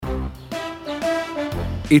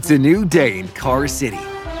It's a new day in Car City,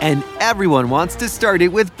 and everyone wants to start it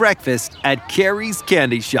with breakfast at Carrie's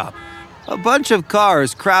Candy Shop. A bunch of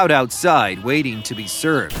cars crowd outside waiting to be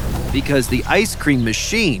served because the ice cream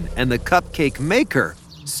machine and the cupcake maker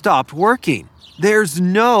stopped working. There's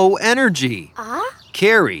no energy.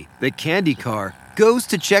 Carrie, the candy car, goes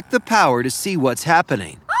to check the power to see what's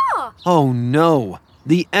happening. Oh no,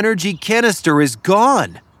 the energy canister is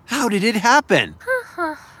gone. How did it happen?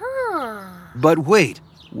 But wait.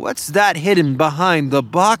 What's that hidden behind the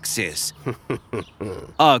boxes?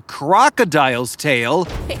 A crocodile's tail?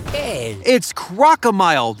 It's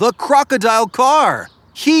Crocodile, the crocodile car!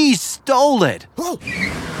 He stole it!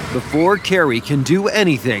 Before Carrie can do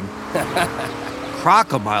anything,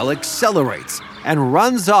 Crocodile accelerates and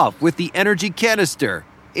runs off with the energy canister.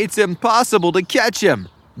 It's impossible to catch him.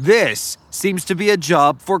 This seems to be a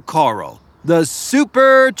job for Carl, the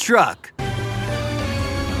super truck.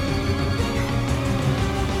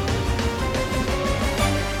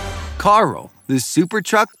 Carl, the super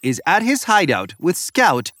truck, is at his hideout with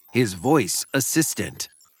Scout, his voice assistant.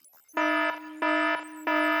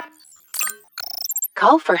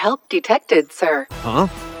 Call for help detected, sir. Huh?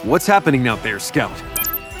 What's happening out there, Scout?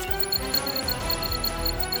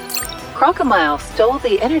 Crocodile stole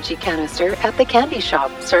the energy canister at the candy shop,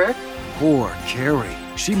 sir. Poor Carrie.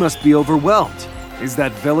 She must be overwhelmed. Is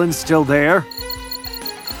that villain still there?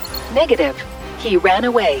 Negative. He ran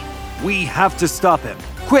away. We have to stop him.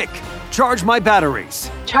 Quick! Charge my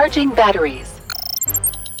batteries. Charging batteries.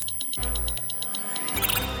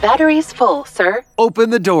 Batteries full, sir. Open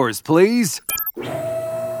the doors, please.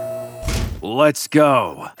 Let's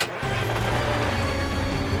go.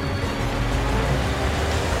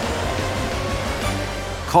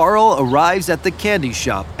 Carl arrives at the candy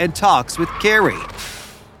shop and talks with Carrie.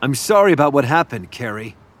 I'm sorry about what happened,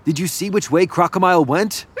 Carrie. Did you see which way Crocodile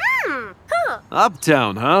went?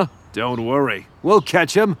 Uptown, huh? Don't worry. We'll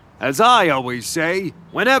catch him. As I always say,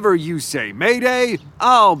 whenever you say Mayday,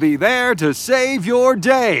 I'll be there to save your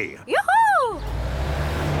day. Yoo-hoo!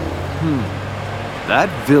 That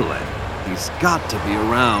villain, he's got to be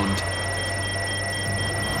around.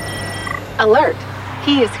 Alert.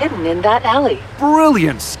 He is hidden in that alley.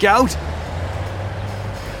 Brilliant, Scout!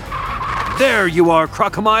 There you are,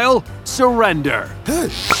 Crocodile. Surrender.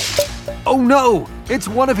 Oh no, it's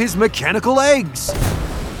one of his mechanical eggs.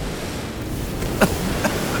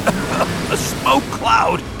 A smoke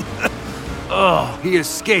cloud! Oh, he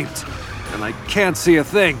escaped, and I can't see a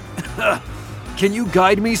thing. Can you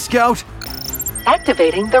guide me, Scout?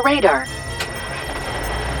 Activating the radar.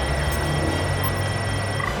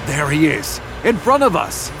 There he is, in front of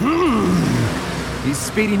us. He's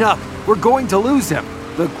speeding up. We're going to lose him.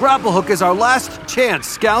 The grapple hook is our last chance,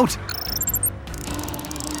 Scout.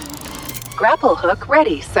 Grapple hook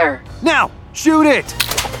ready, sir. Now, shoot it!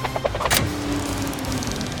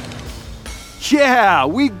 Yeah,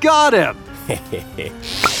 we got him!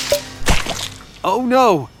 Oh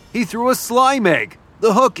no, he threw a slime egg.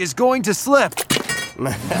 The hook is going to slip.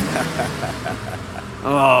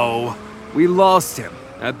 Oh, we lost him.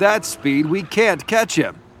 At that speed, we can't catch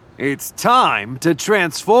him. It's time to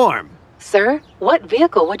transform. Sir, what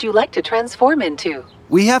vehicle would you like to transform into?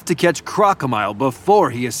 We have to catch Crocodile before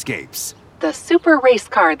he escapes. The super race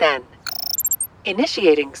car, then.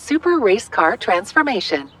 Initiating super race car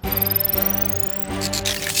transformation.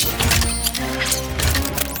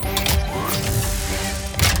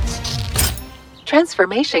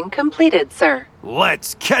 Transformation completed, sir.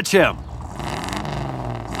 Let's catch him!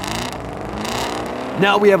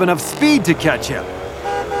 Now we have enough speed to catch him.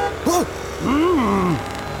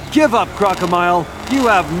 Give up, Crocodile. You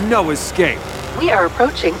have no escape. We are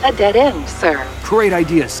approaching a dead end, sir. Great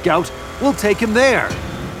idea, Scout. We'll take him there.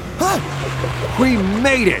 We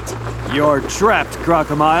made it! You're trapped,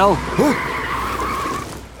 Crocodile.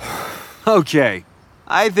 Okay,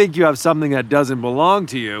 I think you have something that doesn't belong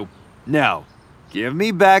to you. Now, give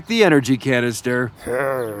me back the energy canister.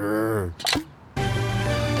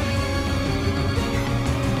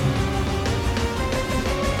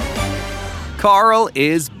 Carl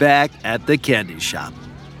is back at the candy shop.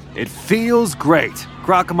 It feels great.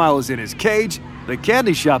 Crocodile is in his cage, the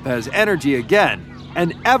candy shop has energy again,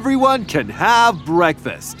 and everyone can have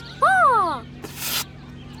breakfast.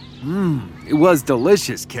 It was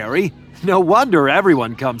delicious, Carrie. No wonder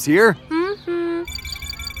everyone comes here.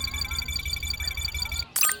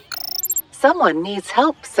 Someone needs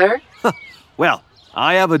help, sir. Well,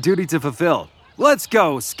 I have a duty to fulfill. Let's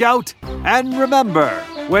go, Scout. And remember,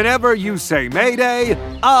 whenever you say Mayday,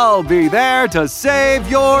 I'll be there to save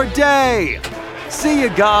your day. See you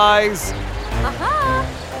guys.